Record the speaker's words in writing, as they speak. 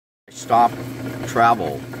Stop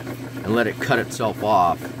travel and let it cut itself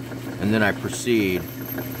off, and then I proceed,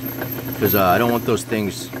 because I don't want those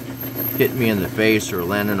things hitting me in the face or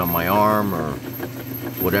landing on my arm or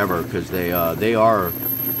whatever, because they are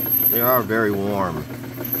very warm.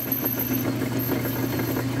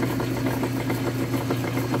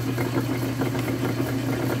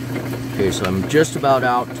 Okay, so I'm just about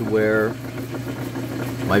out to where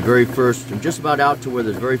I'm just about out to where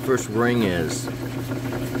the very first ring is.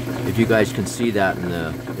 If you guys can see that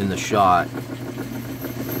in the shot.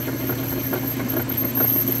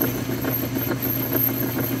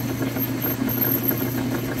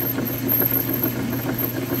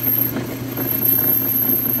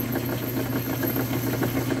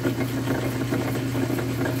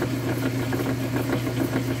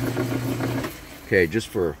 Okay, just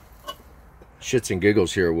for shits and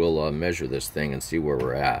giggles here, we'll measure this thing and see where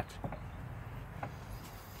we're at.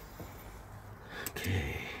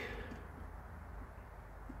 Okay.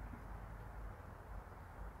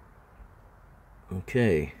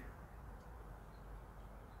 Okay.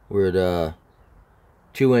 We're at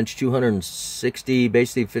 2-inch, 260,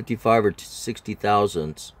 basically 55 or 60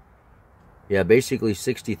 thousandths. Yeah, basically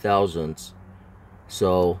 60 thousandths.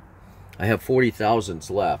 So I have 40 thousandths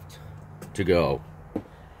left to go.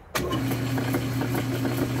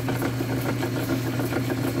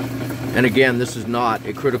 And again, this is not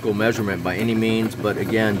a critical measurement by any means, but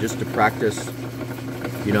again, just to practice,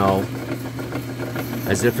 you know,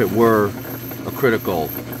 as if it were a critical.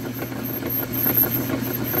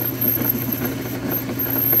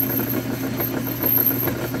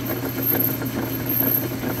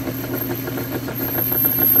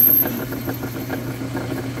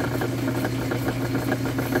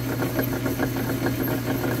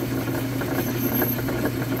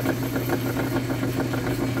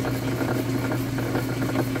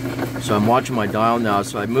 So I'm watching my dial now,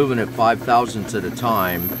 so I'm moving at 5 thousandths at a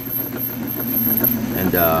time.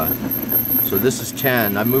 And so this is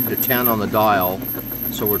 10. I moved to 10 on the dial,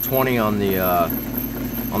 so we're 20 on the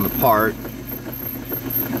part.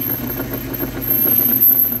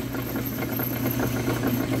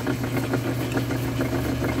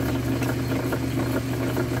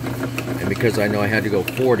 And because I know I had to go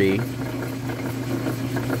 40,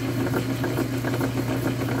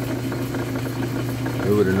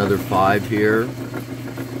 move it another 5 here.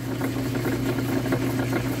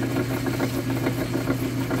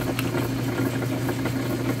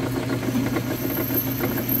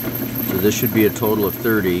 So this should be a total of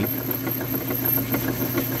 30.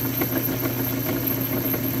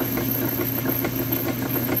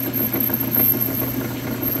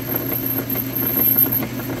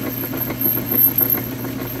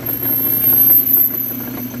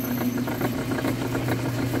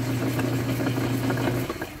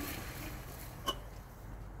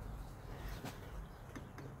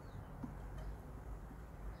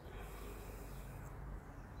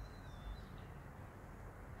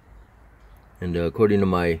 And according to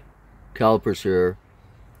my calipers here,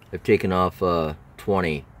 I've taken off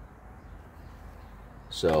 20.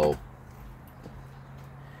 So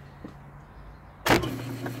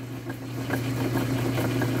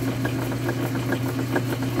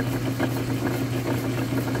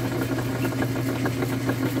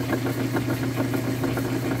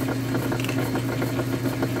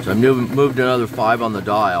I moved another 5 on the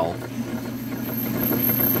dial,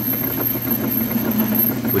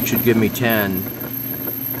 which should give me 10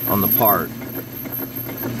 on the part.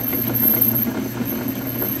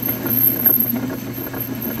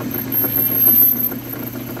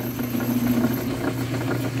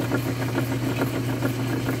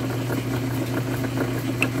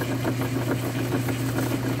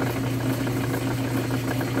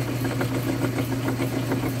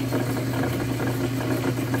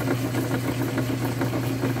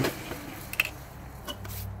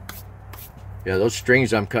 Yeah, those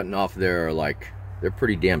strings I'm cutting off there are like, they're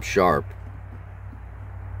pretty damn sharp.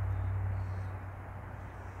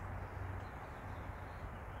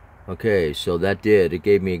 Okay, so that did. It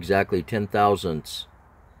gave me exactly 10 thousandths.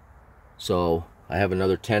 So I have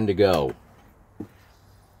another 10 to go.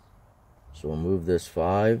 So we'll move this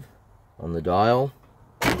 5 on the dial.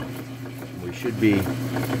 We should be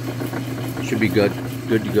good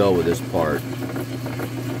to go with this part.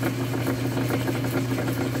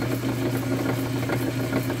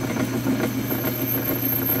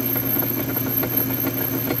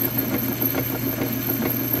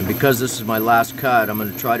 And because this is my last cut, I'm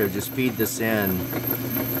going to try to just feed this in.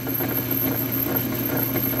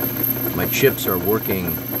 My chips are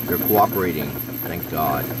working, they're cooperating, thank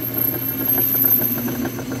God.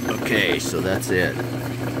 Okay, so that's it.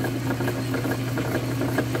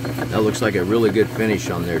 That looks like a really good finish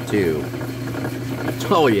on there too.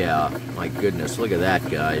 Oh yeah, my goodness, look at that,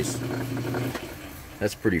 guys.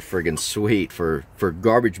 That's pretty friggin' sweet for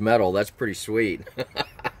garbage metal. That's pretty sweet.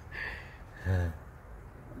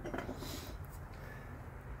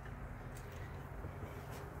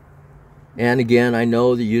 And again, I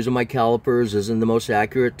know that using my calipers isn't the most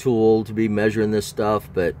accurate tool to be measuring this stuff,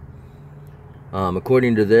 but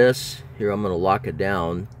according to this, here I'm going to lock it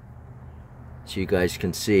down so you guys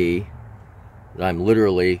can see that I'm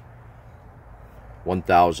literally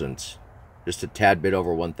 1/1000ths, just a tad bit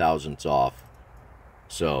over 1/1000ths off.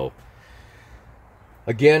 So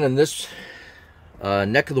again, in this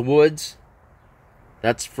neck of the woods,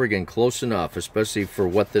 that's friggin' close enough, especially for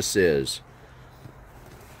what this is.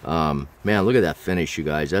 Man, look at that finish, you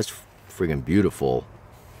guys. That's friggin' beautiful.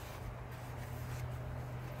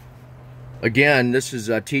 Again, this is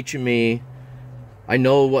teaching me, I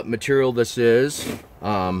know what material this is.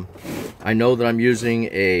 I know that I'm using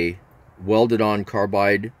a welded on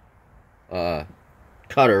carbide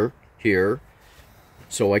cutter here,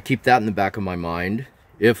 so I keep that in the back of my mind.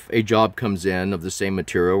 If a job comes in of the same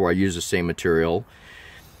material, or I use the same material,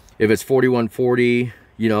 if it's 4140,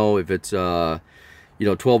 you know, if it's you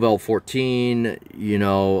know, 12L14, you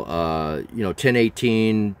know,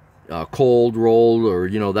 1018 cold rolled, or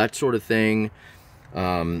you know, that sort of thing,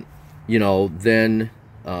 you know, then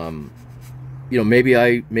you know, maybe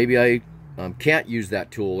I can't use that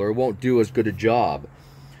tool, or won't do as good a job.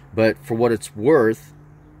 But for what it's worth,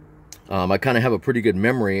 I kind of have a pretty good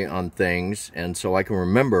memory on things, and so I can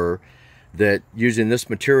remember that using this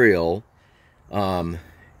material,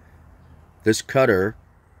 this cutter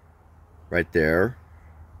right there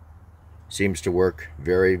seems to work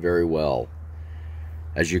very, very well,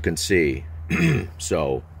 as you can see.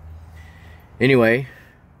 So anyway,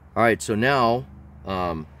 all right, so now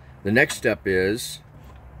the next step is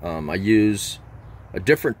I use a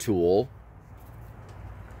different tool,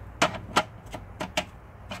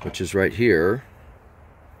 which is right here.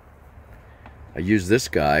 I use this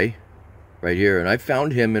guy right here, and I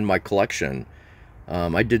found him in my collection.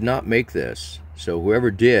 I did not make this, so whoever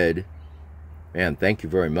did, man, thank you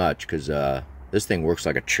very much, because this thing works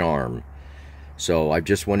like a charm. So I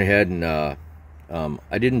just went ahead and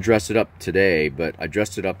I didn't dress it up today, but I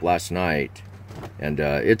dressed it up last night, and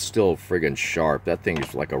it's still friggin' sharp. That thing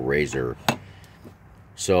is like a razor.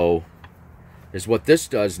 So is what this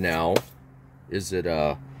does now is that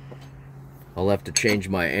I'll have to change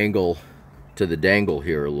my angle to the dangle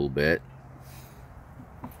here a little bit,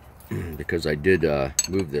 because I did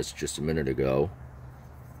move this just a minute ago.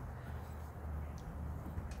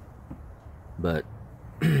 But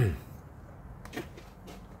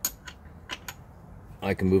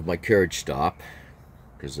I can move my carriage stop,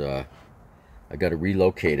 because I got to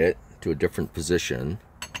relocate it to a different position.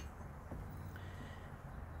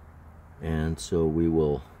 And so we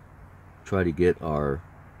will try to get our,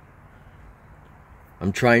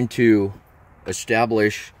 I'm trying to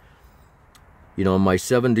establish, you know, my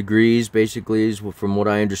 7 degrees basically is, from what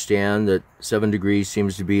I understand, that 7 degrees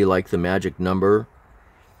seems to be like the magic number.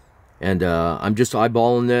 And I'm just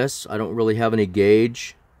eyeballing this. I don't really have any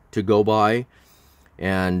gauge to go by.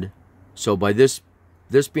 And so by this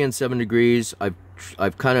being 7 degrees,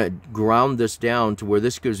 I've kind of ground this down to where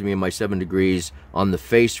this gives me my 7 degrees on the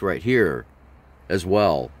face right here as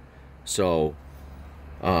well. So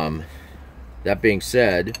that being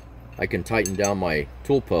said, I can tighten down my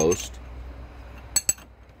tool post.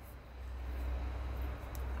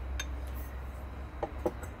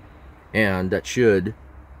 And that should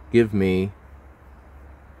give me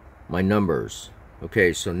my numbers.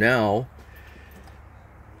 Okay, so now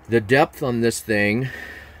the depth on this thing,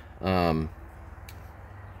 if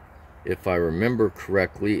I remember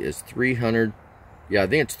correctly, is 300. Yeah, I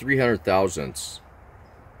think it's 300 thousandths.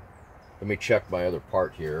 Let me check my other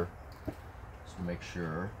part here just to make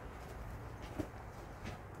sure.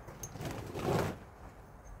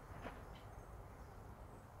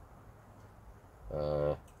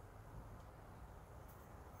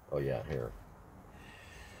 Oh yeah, here.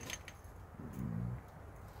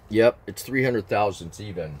 Yep, it's 300 thousandths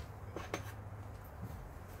even.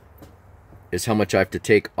 Is how much I have to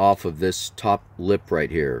take off of this top lip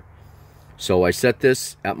right here. So I set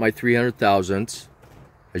this at my 300 thousandths,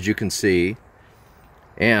 as you can see,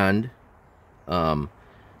 and I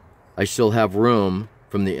still have room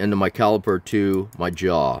from the end of my caliper to my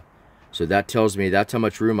jaw. So that tells me that's how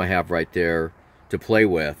much room I have right there to play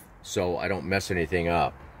with, so I don't mess anything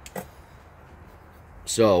up.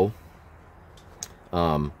 So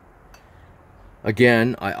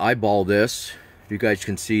again, I eyeball this. You guys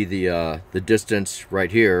can see the distance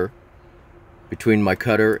right here between my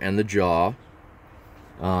cutter and the jaw.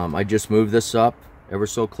 I just move this up ever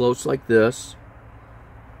so close like this,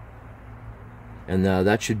 and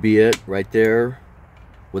that should be it right there,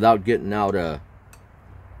 without getting out a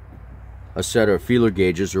set of feeler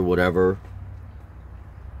gauges or whatever.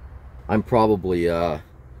 I'm probably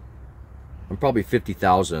 50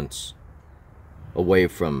 thousandths away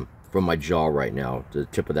from my jaw right now, the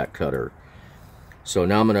tip of that cutter. So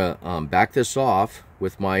now I'm gonna back this off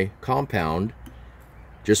with my compound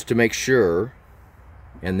just to make sure,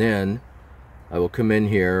 and then I will come in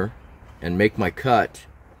here and make my cut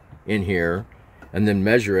in here and then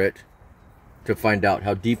measure it to find out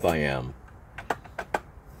how deep I am.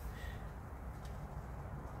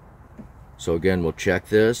 So again, we'll check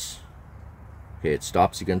this. Okay, it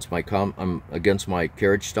stops against my against my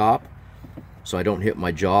carriage stop, so I don't hit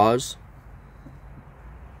my jaws,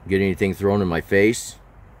 get anything thrown in my face.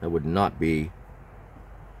 That would not be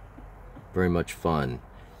very much fun.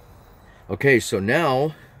 Okay, so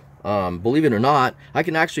now, believe it or not, I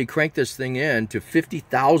can actually crank this thing in to 50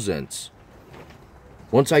 thousandths.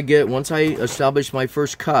 Once I establish my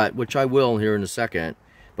first cut, which I will here in a second,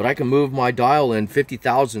 but I can move my dial in 50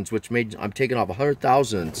 thousandths, which means I'm taking off 100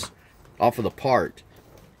 thousandths off of the part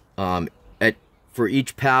for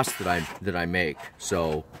each pass that I make.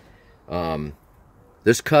 So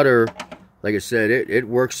this cutter, like I said, it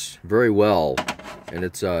works very well, and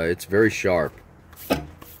it's very sharp.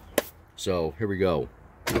 So here we go.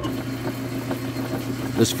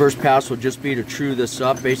 This first pass will just be to true this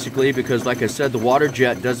up, basically, because like I said, the water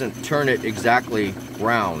jet doesn't turn it exactly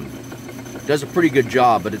round. It does a pretty good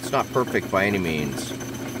job, but it's not perfect by any means.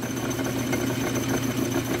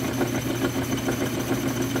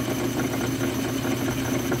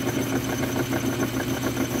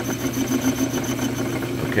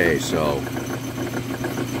 Okay, so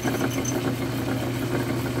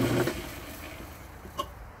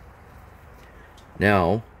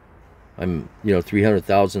now I'm 300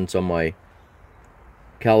 thousandths on my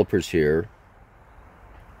calipers here,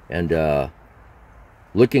 and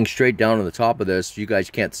looking straight down on the top of this, you guys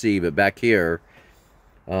can't see, but back here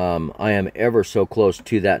I am ever so close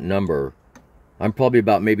to that number. I'm probably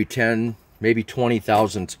about maybe 10, maybe 20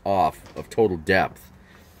 thousandths off of total depth.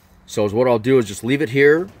 So what I'll do is just leave it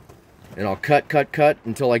here, and I'll cut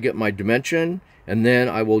until I get my dimension, and then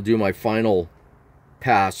I will do my final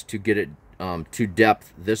pass to get it to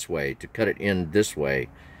depth this way, to cut it in this way.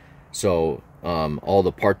 So all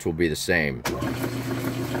the parts will be the same.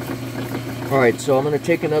 Alright, so I'm going to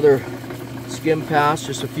take another skim pass,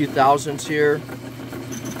 just a few thousandths here,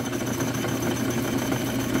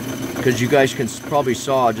 because you guys probably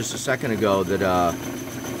saw just a second ago that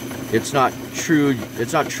it's not trued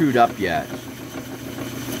up yet.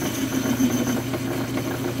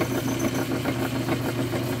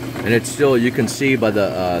 And it's still, you can see by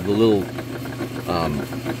the little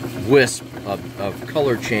wisp of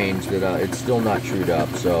color change that it's still not trued up.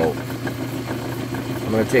 So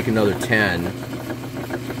I'm going to take another 10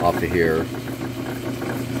 off of here,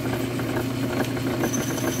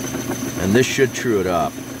 and this should true it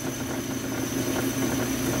up.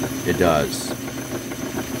 It does.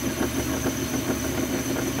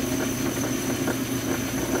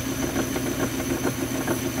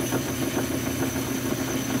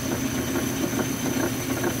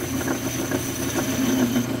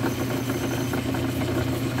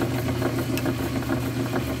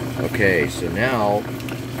 Okay, so now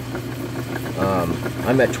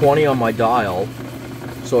I'm at 20 on my dial.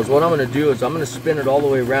 So what I'm going to do is I'm going to spin it all the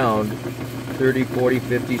way around, 30, 40,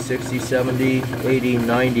 50, 60, 70, 80,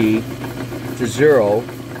 90 to 0.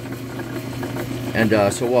 And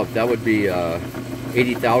so what? That would be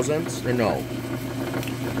 80 thousandths? Or no?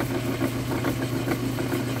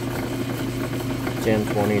 10,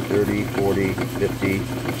 20, 30, 40, 50,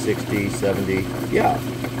 60, 70. Yeah,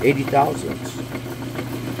 80 thousandths.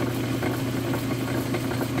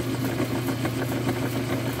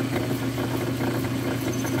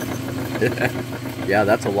 Yeah,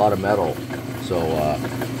 that's a lot of metal. So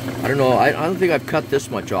I don't know, I don't think I've cut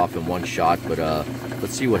this much off in one shot, but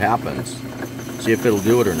let's see what happens. See if it'll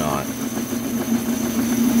do it or not.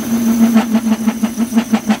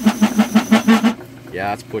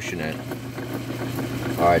 Yeah, it's pushing it.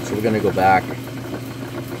 Alright, so we're gonna go back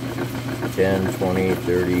 10, 20,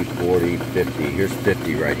 30, 40, 50. Here's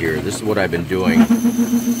 50 right here. This is what I've been doing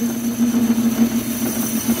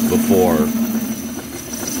before,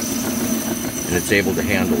 and it's able to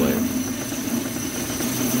handle it.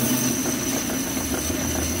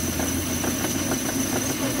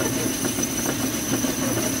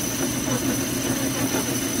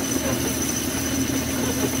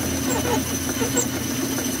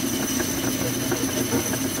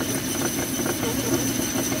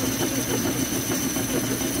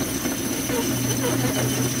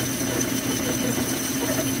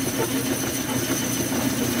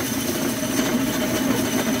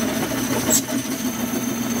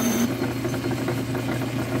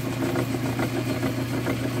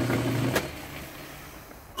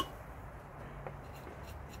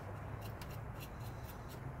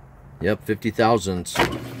 Yep, 50 thousandths. Have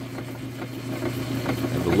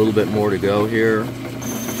a little bit more to go here.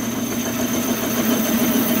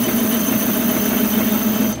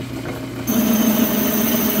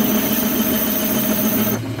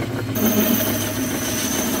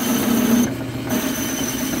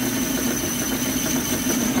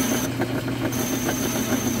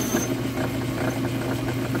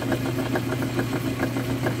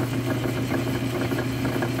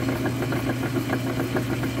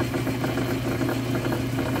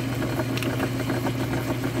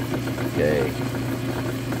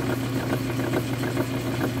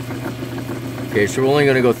 Okay, so we're only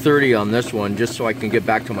going to go 30 on this one just so I can get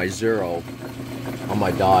back to my 0 on my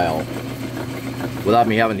dial without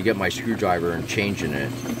me having to get my screwdriver and changing it.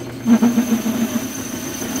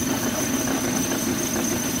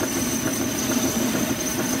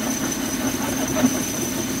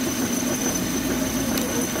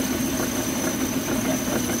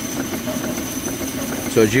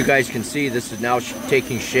 So as you guys can see, this is now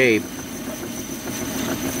taking shape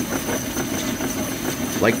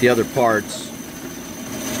like the other parts.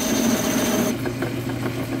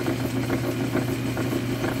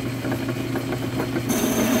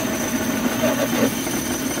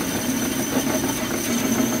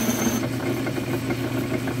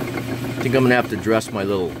 I think I'm gonna have to dress my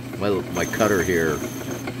cutter here.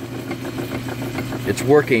 It's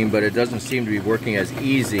working, but it doesn't seem to be working as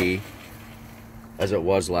easy as it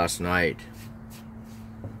was last night.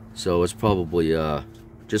 So it's probably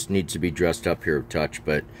just needs to be dressed up here a touch.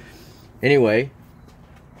 But anyway,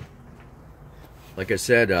 like I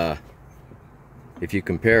said, if you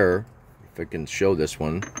compare, if I can show this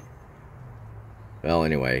one, well,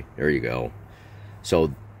 anyway, there you go.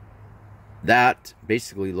 So that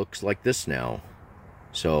basically looks like this now.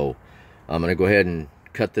 So I'm gonna go ahead and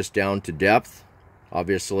cut this down to depth,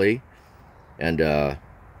 obviously, and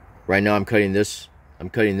right now I'm cutting this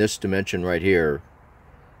dimension right here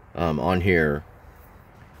on here,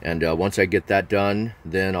 and once I get that done,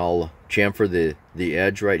 then I'll chamfer the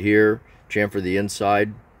edge right here, chamfer the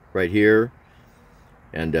inside right here,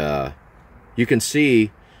 and you can see,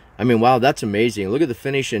 I mean, wow, that's amazing. Look at the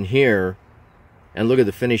finish in here, and look at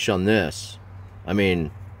the finish on this. I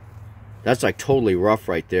mean, that's like totally rough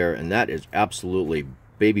right there, and that is absolutely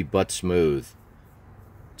baby butt smooth.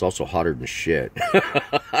 It's also hotter than shit.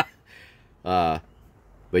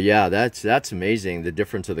 But yeah, that's amazing, the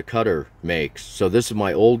difference of the cutter makes. So this is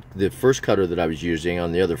the first cutter that I was using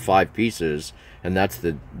on the other 5 pieces, and that's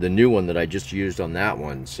the new one that I just used on that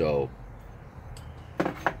one. So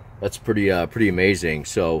that's pretty amazing.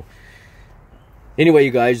 So anyway,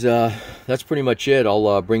 you guys, that's pretty much it.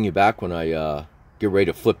 I'll bring you back when I get ready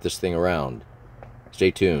to flip this thing around.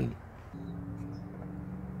 Stay tuned.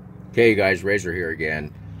 Okay, you guys, Razor here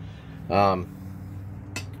again. I've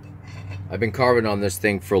been carving on this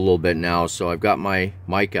thing for a little bit now, so I've got my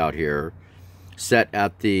mic out here set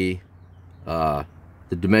at the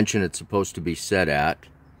dimension it's supposed to be set at,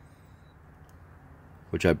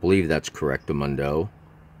 which I believe that's correct, Amundo.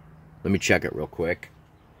 Let me check it real quick.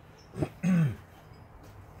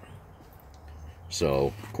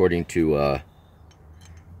 So, according to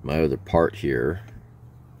my other part here,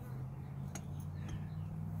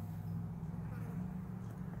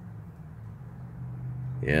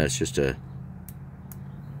 yeah, it's just a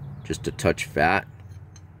touch fat.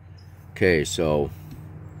 Okay, so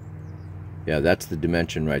yeah, that's the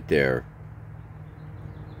dimension right there.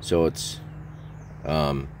 So it's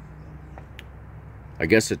I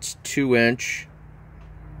guess it's 2-inch,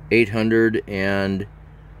 800 and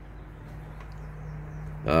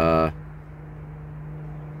or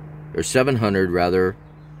 700 rather,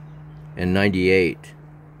 and 98.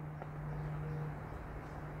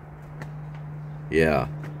 Yeah,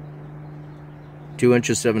 2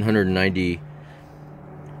 inches, 790,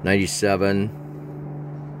 97,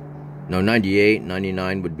 no, 98,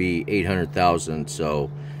 99 would be 800,000.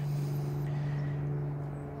 So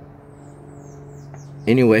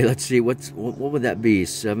anyway, let's see, what would that be?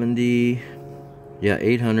 70, yeah,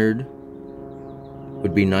 800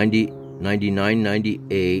 would be 90, 99,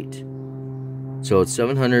 98. So it's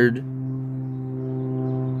 700.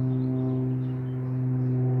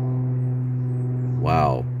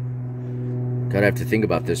 Wow. Gotta have to think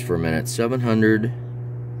about this for a minute.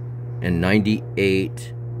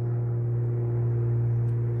 798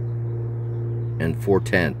 and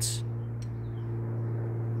 4/10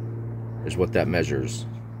 is what that measures,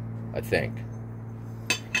 I think.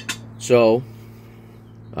 So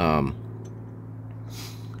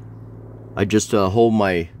I just hold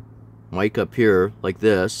my mic up here like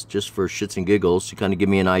this just for shits and giggles to kind of give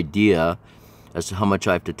me an idea as to how much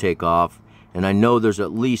I have to take off. and I know there's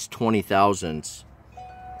at least 20 thousandths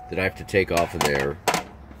that I have to take off of there.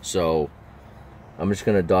 So I'm just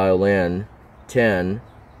going to dial in 10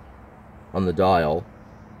 on the dial,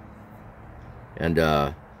 and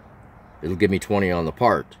it'll give me 20 on the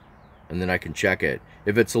part, and then I can check it.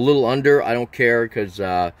 If it's a little under, I don't care, because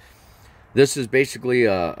this is basically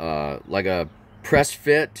like a press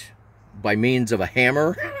fit by means of a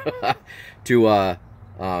hammer to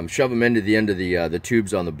shove them into the end of the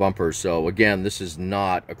tubes on the bumper. So again, this is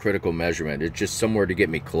not a critical measurement. It's just somewhere to get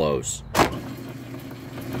me close.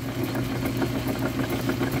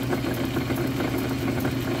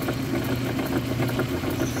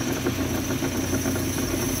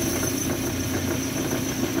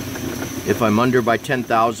 If I'm under by 10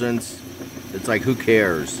 thousandths, it's like, who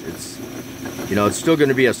cares? It's, you know, it's still going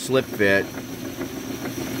to be a slip fit.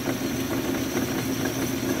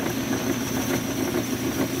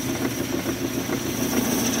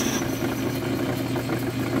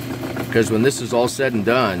 Because when this is all said and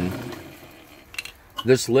done,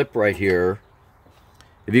 this lip right here,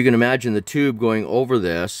 if you can imagine the tube going over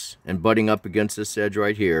this and butting up against this edge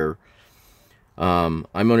right here, I'm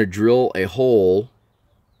going to drill a hole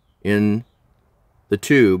in the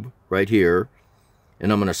tube right here,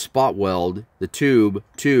 and I'm going to spot weld the tube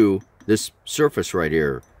to this surface right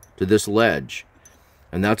here, to this ledge,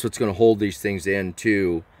 and that's what's going to hold these things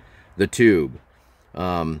into the tube.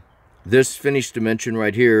 This finished dimension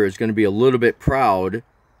right here is going to be a little bit proud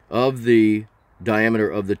of the diameter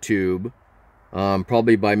of the tube,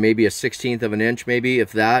 probably by maybe a 1/16 of an inch, maybe,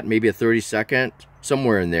 if that, maybe a 32nd,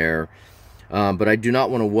 somewhere in there. But I do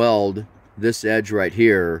not want to weld this edge right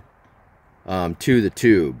here to the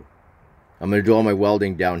tube. I'm going to do all my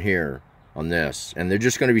welding down here on this, and they're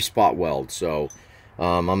just going to be spot weld. So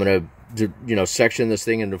I'm going to, you know, section this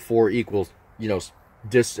thing into 4 equal, you know,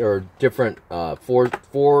 different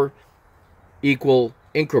four equal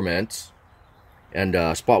increments, and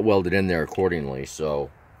spot weld it in there accordingly. So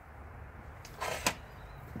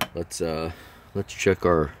let's check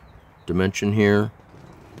our dimension here,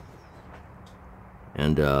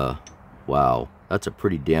 and wow, that's a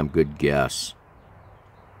pretty damn good guess.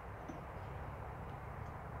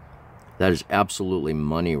 That is absolutely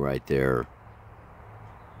money right there.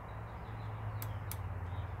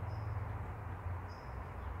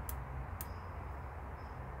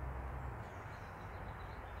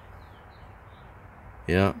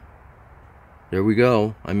 Yeah, there we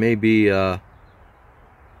go. I may be 4/10.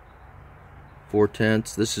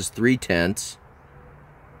 This is 3/10.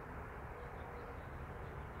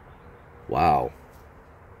 Wow,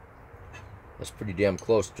 that's pretty damn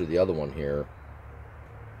close to the other one here.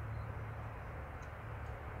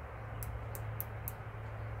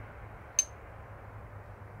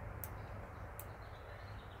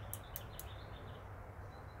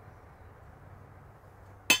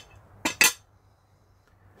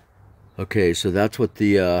 Okay, so that's what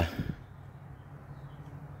the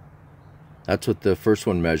first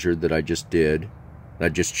one measured that I just did, that I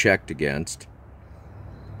just checked against.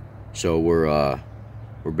 So we're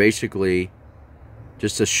basically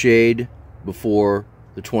just a shade before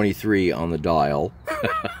the 23 on the dial.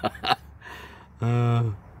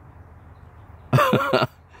 And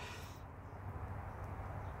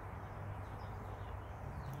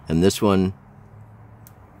this one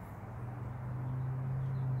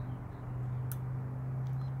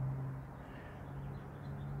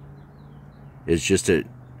is just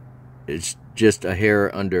a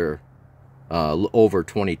hair under over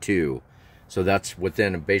 22, so that's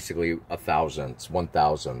within basically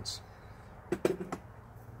 1/1000.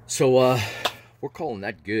 So we're calling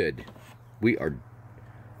that good. We are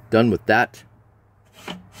done with that.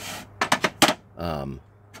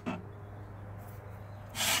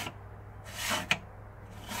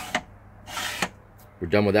 We're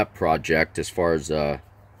done with that project as far as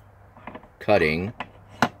cutting.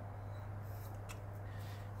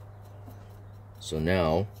 So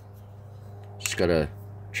now, just gotta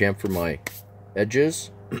chamfer my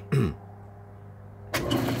edges.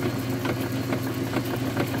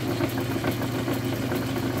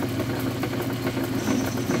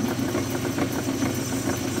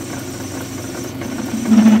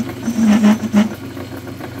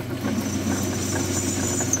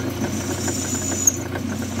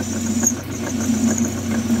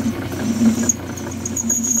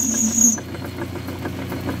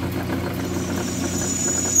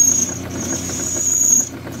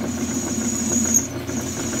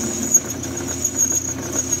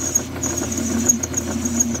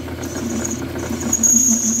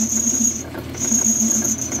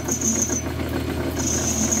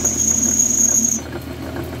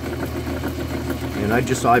 And I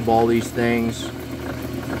just eyeball these things.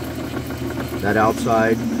 That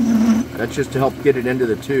outside, that's just to help get it into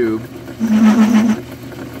the tube.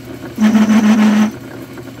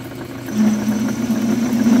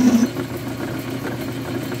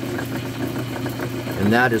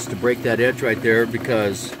 And that is to break that edge right there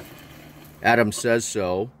because Adam says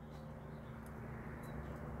so.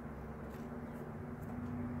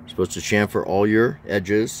 You're supposed to chamfer all your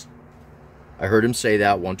edges. I heard him say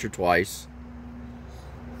that once or twice.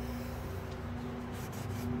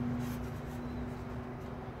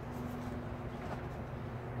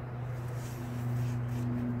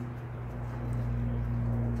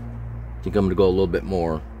 I think I'm going to go a little bit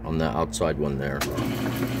more on the outside one there.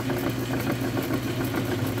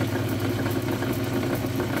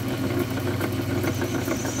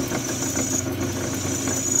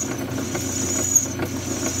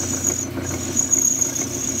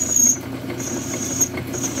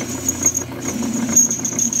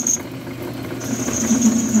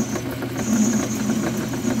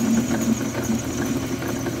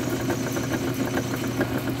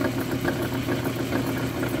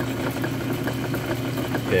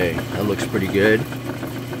 Okay, that looks pretty good.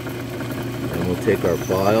 And we'll take our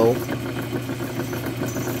file.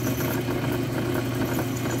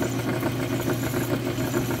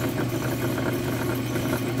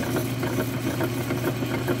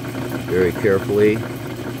 Very carefully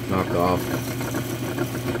knock off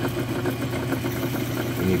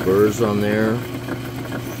any burrs on there.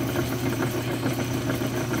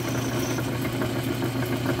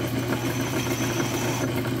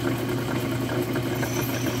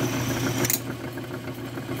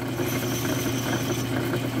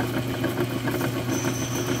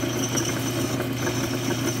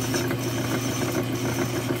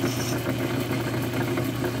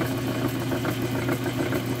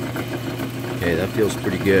 Okay, that feels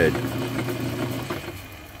pretty good.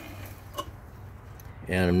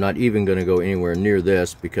 And I'm not even going to go anywhere near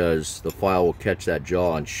this because the file will catch that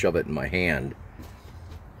jaw and shove it in my hand.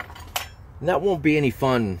 And that won't be any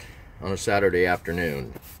fun on a Saturday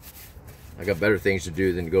afternoon. I got better things to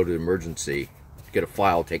do than to go to the emergency to get a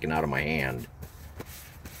file taken out of my hand.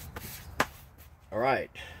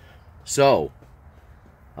 Alright, so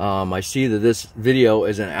I see that this video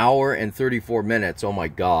is 1 hour and 34 minutes. Oh my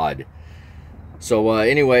god. So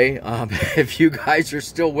anyway, if you guys are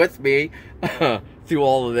still with me through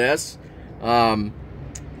all of this, I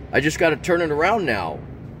just got to turn it around now.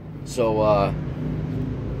 So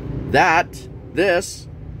this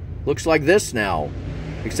looks like this now,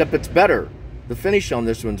 except it's better. The finish on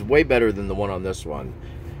this one's way better than the one on this one.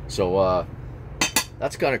 So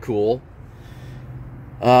that's kind of cool.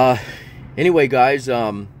 Anyway, guys,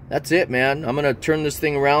 that's it, man. I'm gonna turn this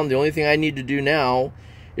thing around. The only thing I need to do now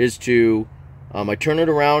is to I turn it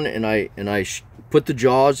around and I put the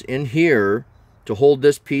jaws in here to hold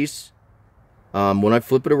this piece when I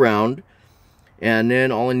flip it around, and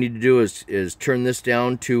then all I need to do is turn this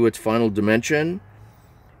down to its final dimension,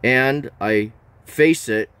 and I face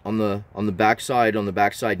it on the backside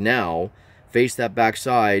now, face that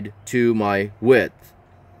backside to my width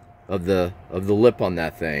of the lip on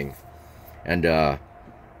that thing, and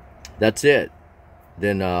that's it.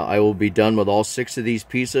 Then I will be done with all 6 of these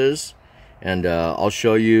pieces. And I'll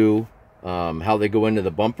show you how they go into the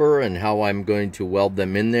bumper and how I'm going to weld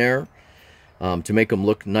them in there to make them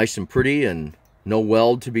look nice and pretty and no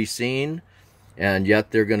weld to be seen. And yet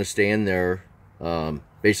they're going to stay in there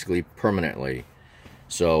basically permanently.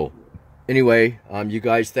 So anyway, you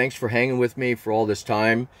guys, thanks for hanging with me for all this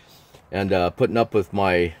time and putting up with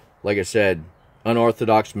my, like I said,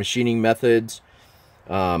 unorthodox machining methods.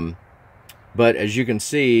 But as you can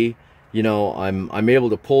see, you know, I'm able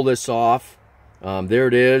to pull this off. There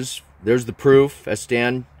it is. There's the proof, as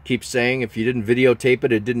Stan keeps saying. If you didn't videotape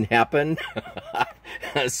it, it didn't happen.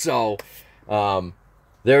 So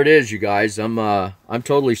there it is, you guys. I'm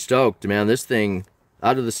totally stoked, man. This thing,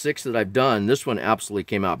 out of the 6 that I've done, this one absolutely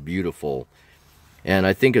came out beautiful. And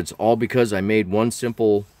I think it's all because I made one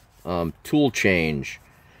simple tool change.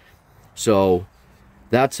 So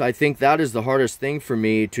I think that is the hardest thing for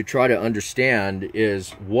me to try to understand, is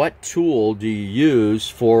what tool do you use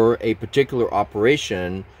for a particular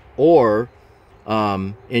operation, or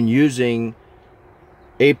in using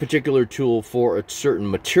a particular tool for a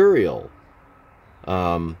certain material.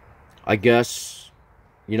 I guess,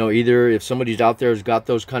 you know, either if somebody's out there has got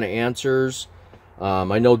those kind of answers.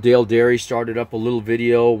 I know Dale Derry started up a little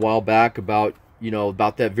video a while back about, you know,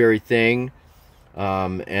 about that very thing.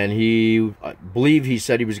 And I believe he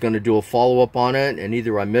said he was going to do a follow-up on it, and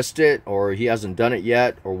either I missed it or he hasn't done it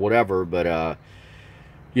yet or whatever. But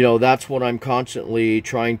you know, that's what I'm constantly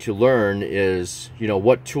trying to learn is, you know,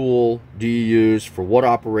 what tool do you use for what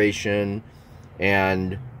operation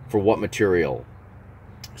and for what material.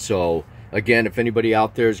 So again, if anybody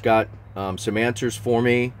out there's got some answers for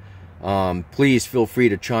me, please feel free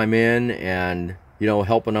to chime in and, you know,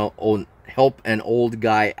 help an old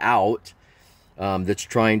guy out that's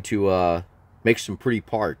trying to make some pretty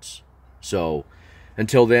parts. So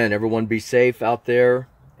until then, everyone be safe out there.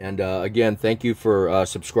 And again, thank you for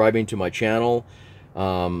subscribing to my channel.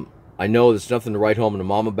 I know there's nothing to write home to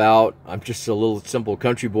mom about. I'm just a little simple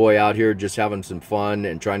country boy out here just having some fun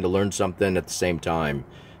and trying to learn something at the same time.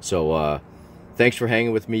 So thanks for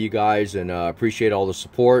hanging with me, you guys, and appreciate all the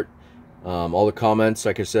support. All the comments,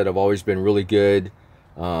 like I said, have always been really good.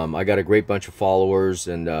 I got a great bunch of followers,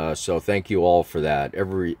 and so thank you all for that,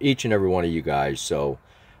 each and every one of you guys. So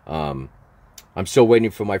I'm still waiting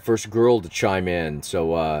for my first girl to chime in.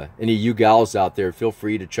 So any of you gals out there, feel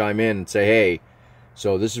free to chime in and say, hey.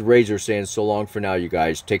 So this is Razor saying so long for now, you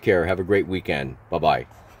guys. Take care. Have a great weekend.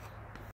 Bye-bye.